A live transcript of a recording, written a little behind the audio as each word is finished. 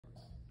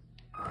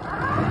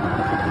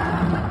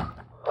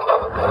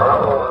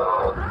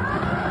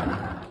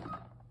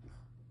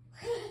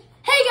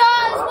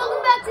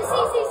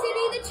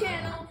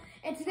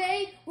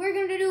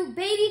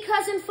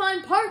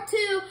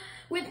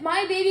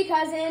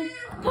cousin,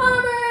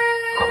 Palmer.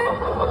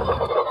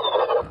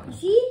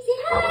 See? Say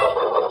hi.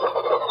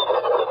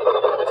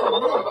 Say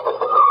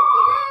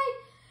hi.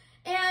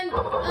 And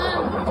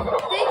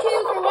thank you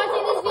for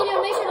watching this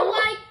video. Make sure to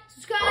like,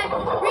 subscribe,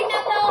 ring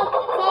that bell,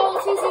 follow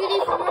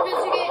CCD for more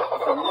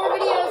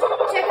videos.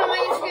 Check out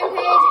my Instagram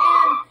page.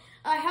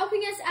 And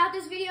helping us out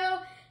this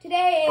video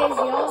today is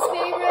y'all's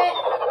favorite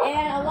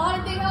and a lot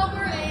of big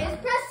helper is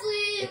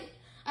Presley.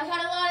 I've had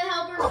a lot of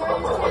helpers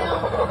during this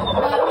channel,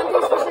 but one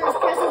thing's for sure is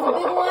Presley's the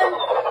big one, and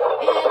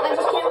I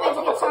just can't wait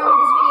to get started with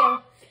this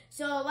video.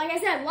 So, like I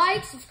said,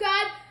 like,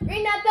 subscribe,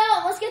 ring that bell,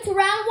 and let's get to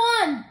round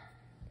one.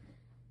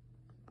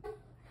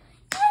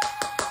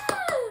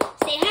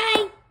 Say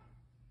hi.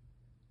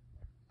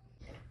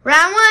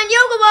 Round one,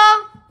 yoga ball.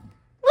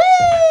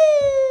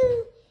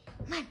 Woo!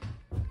 Come on.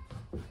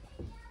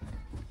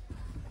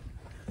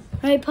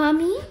 All right,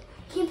 Pommy,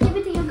 can you play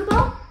with the yoga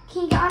ball?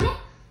 Can you get on it?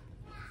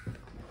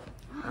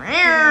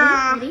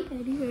 Ready?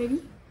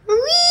 Whee! Woo!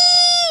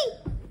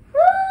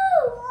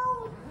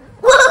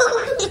 Whoa! Are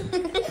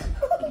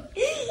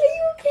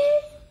you okay?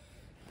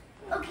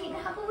 Okay, now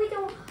how about we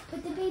don't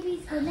put the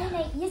babies go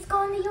night-night. Just go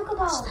on the yoga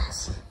ball.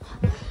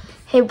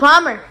 Hey,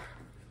 Palmer.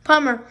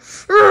 Palmer.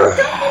 I'm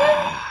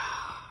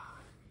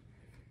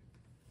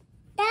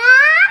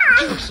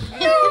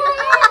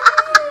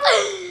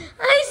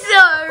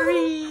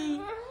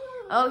sorry.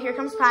 Oh, here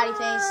comes Pouty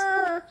Face.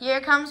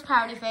 Here comes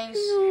Pouty Face.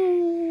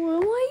 No,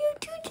 why you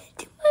do that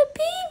to my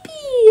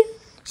baby?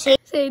 Say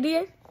it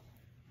again.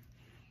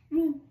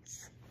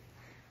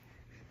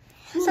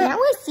 Say that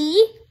was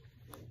see.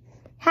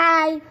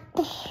 Hi.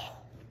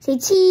 Say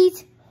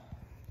cheese.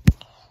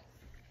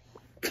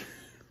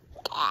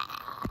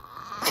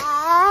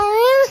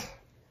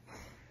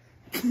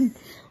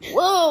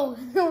 Whoa.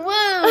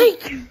 Whoa.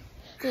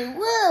 Say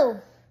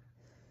whoa.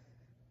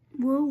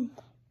 Whoa.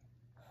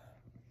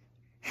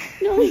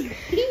 No.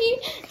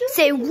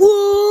 Say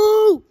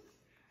woo.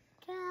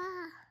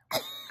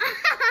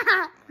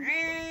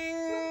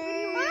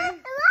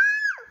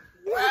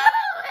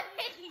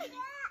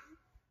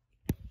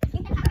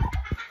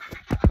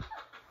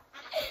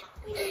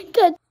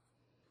 Good.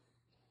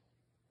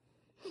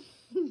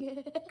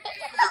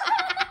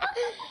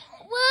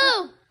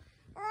 Whoa.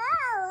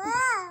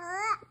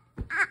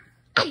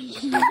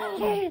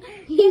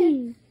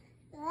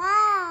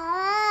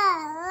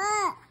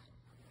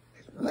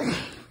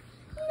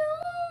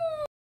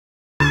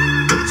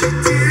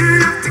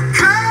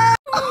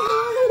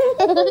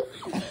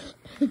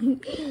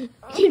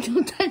 You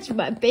don't touch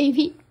my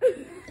baby.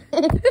 Go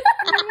away.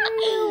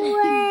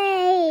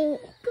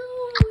 Go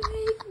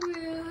away,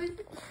 Rude.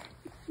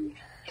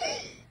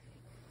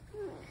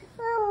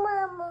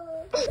 Mama.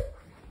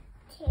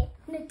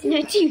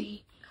 No, two.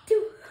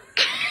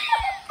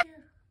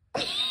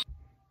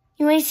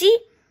 You want to see?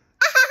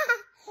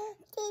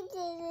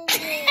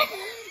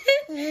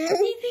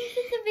 He thinks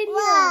it's a video.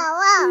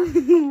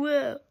 Whoa.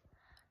 Whoa.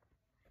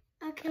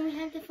 Oh, can we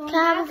have the phone? Can I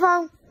have a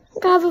phone?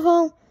 Can I have a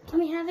phone? Can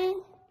we have it?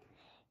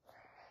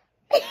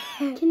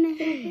 Can I have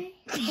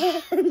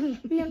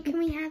it? No, can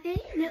we have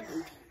it? No,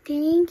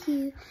 thank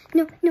you.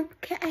 No,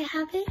 can I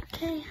have it?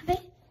 Can I have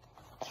it?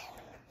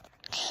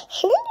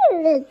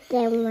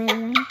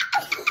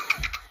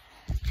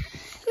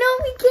 No,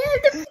 we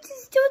can't.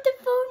 Just do the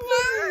phone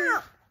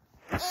now.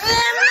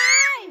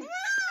 Mine!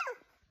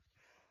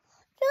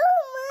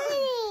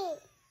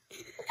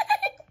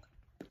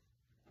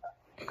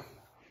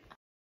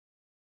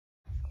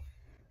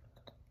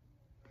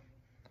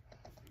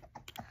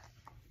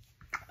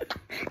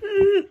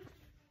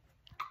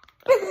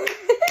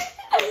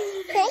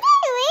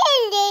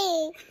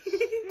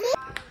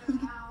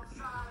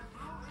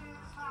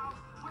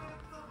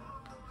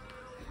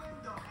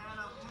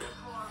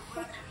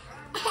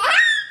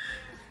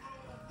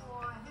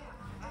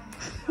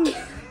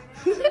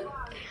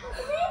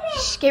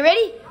 Get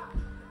ready.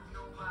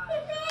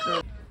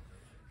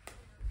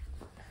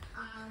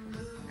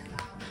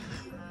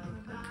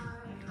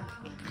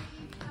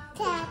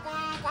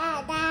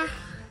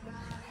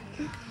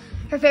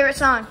 Her favorite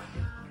song.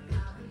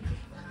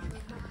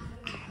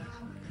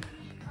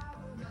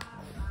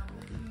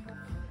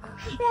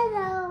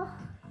 Hello.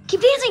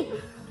 Keep dancing.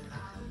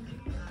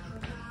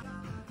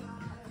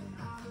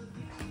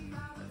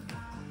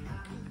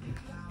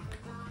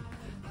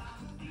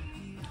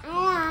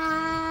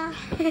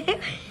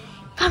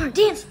 Palmer,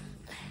 dance.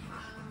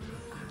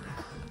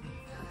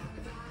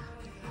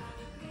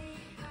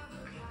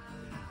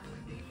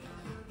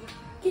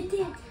 Good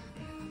dance.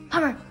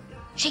 Palmer,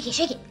 shake it,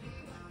 shake it.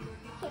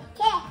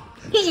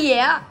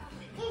 Yeah.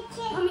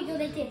 Let me go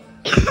like this.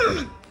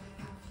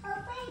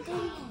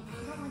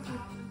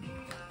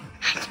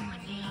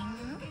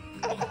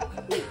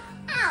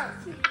 Ow.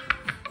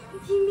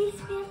 You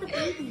makes me have the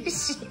baby.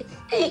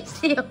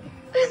 Still.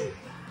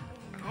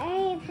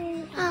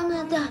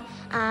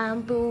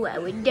 I'm boo, I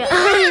would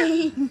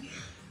die.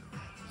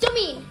 So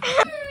mean. You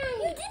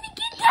didn't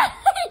get that.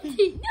 No,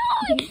 you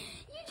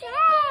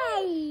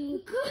tried.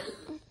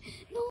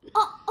 No.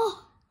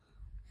 Oh.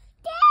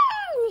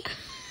 Dang.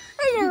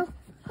 I know.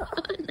 Oh,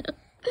 no.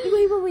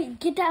 Wait.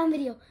 Get that on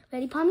video.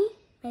 Ready, Pommy?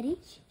 Ready?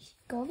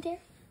 Go over there.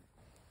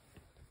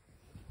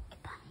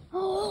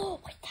 Oh,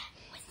 what's that?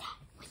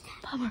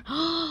 Palmer.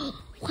 Oh,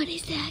 what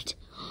is that?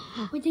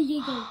 Where did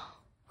you go?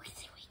 Where's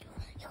the way go?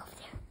 You go over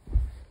there.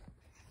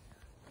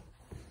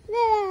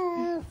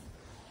 No.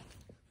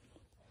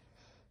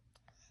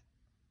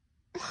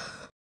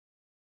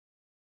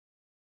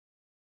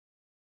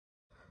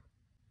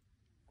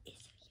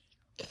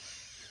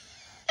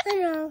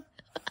 Hello.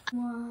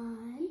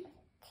 1,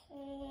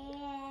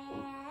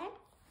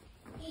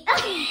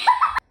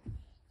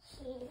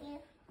 2.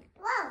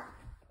 Whoa.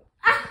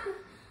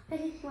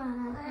 Ready?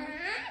 1,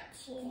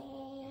 2,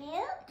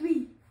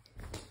 3.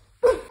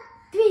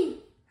 3.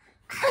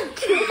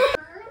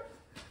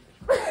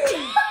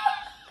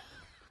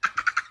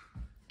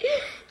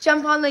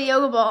 Jump on the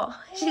yoga ball.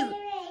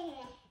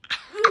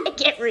 I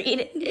can't read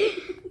it.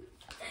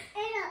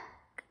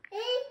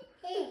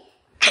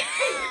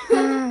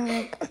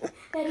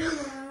 Ready?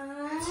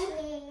 1,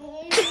 3.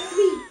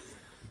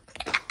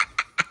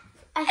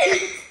 I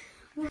think it's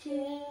 1, 2,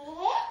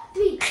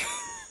 3.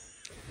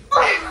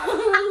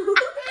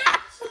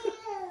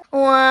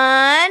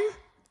 1,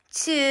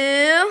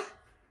 2.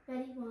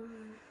 Ready? 1.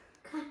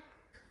 Come.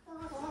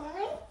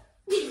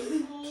 3.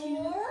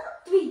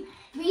 3.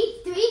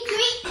 3.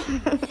 You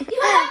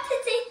don't have to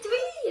say 3.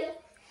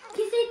 Can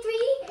you say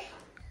 3?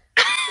 I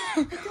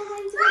don't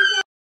want to say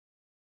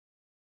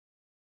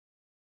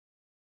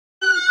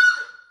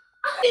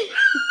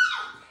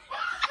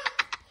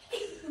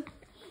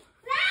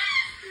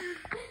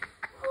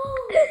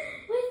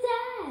what's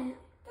that?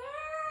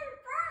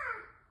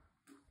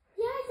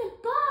 Yeah, it's a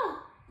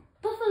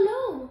buffalo.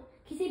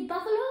 Can you say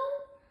buffalo?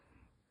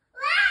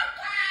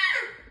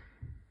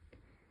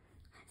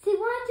 Say 1,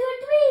 2,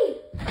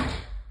 3.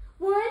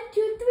 1,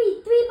 2,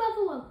 3. 3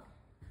 buffalo.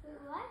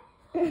 What?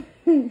 1,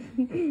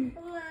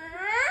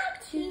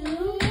 2,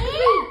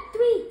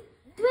 3.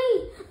 3.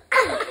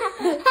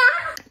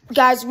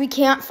 Guys, we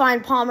can't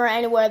find Palmer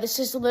anywhere. This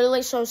is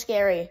literally so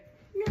scary.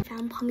 No.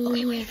 Found Pommy.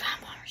 Okay, we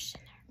found Palmer. She's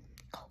in there.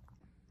 Go.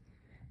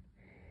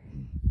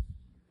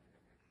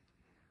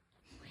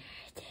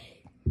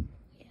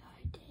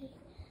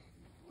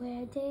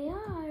 Where they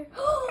are?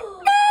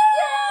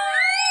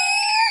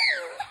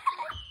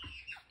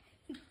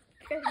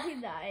 She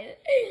died.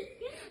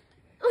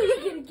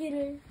 We're gonna get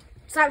her.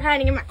 Stop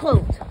hiding in my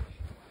clothes.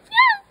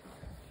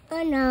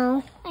 Oh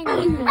no. I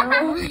don't know.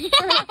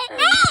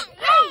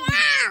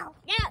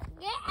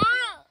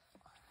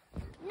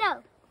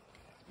 No.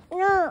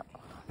 No.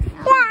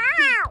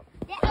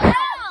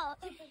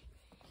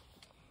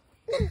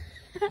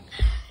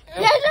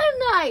 That's so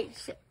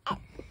nice.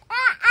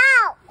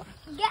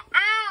 Get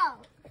out.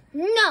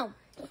 No.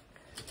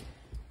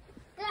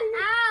 Get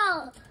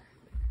out.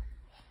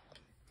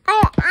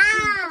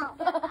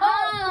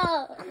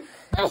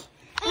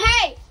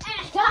 Hey,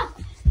 stop.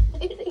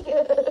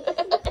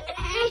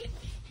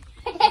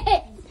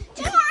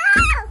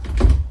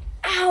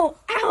 Ow,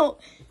 ow.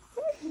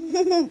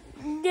 No.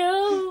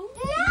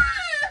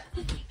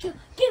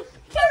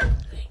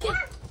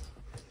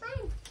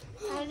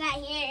 I'm not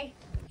here.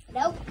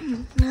 Nope.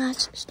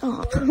 Let's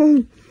stop.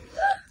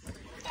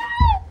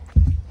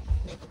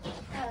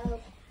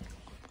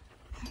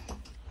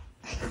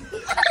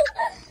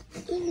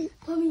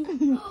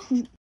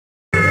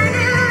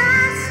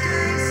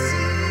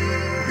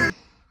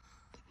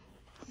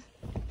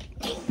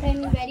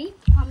 Ready?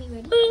 Mommy,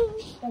 ready?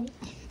 Ready?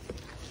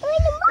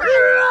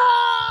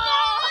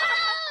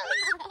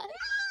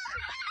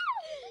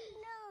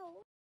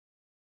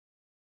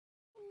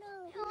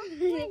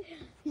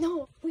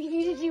 No, we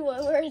need to do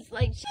one where it's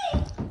like.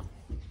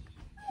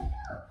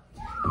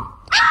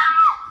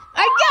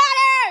 I got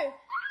her!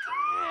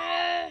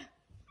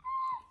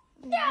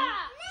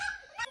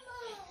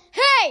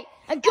 Hey,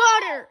 I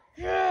got her!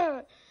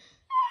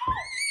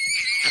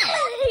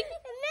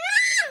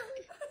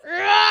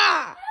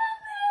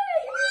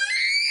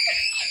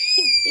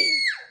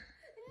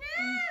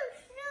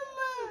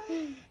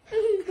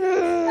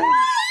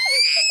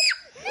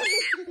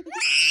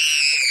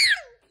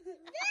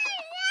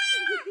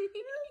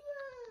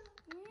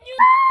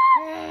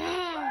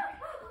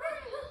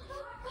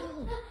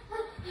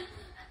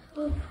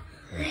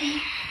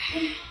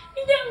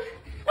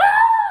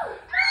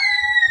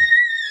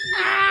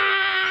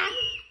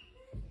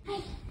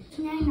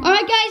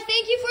 Alright guys,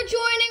 thank you for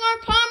joining our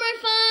Palmer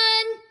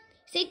fun.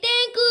 Say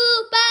thank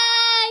you,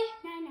 bye.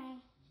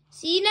 Night-night.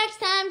 See you next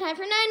time. Time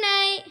for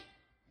night-night.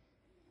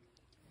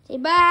 Say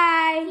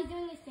bye. He's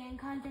doing a stand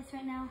contest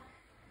right now.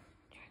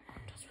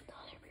 Contest with the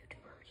other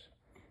YouTubers.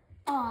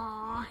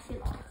 Aww, she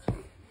lost.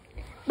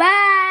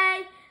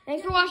 Bye.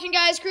 Thanks for watching,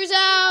 guys. Cruise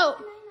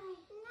out.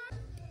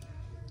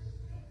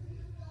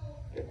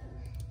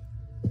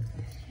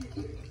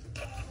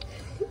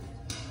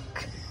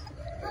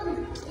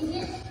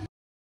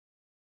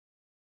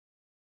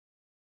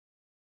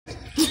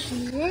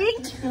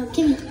 Oh,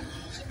 give me.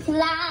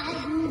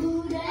 Fly.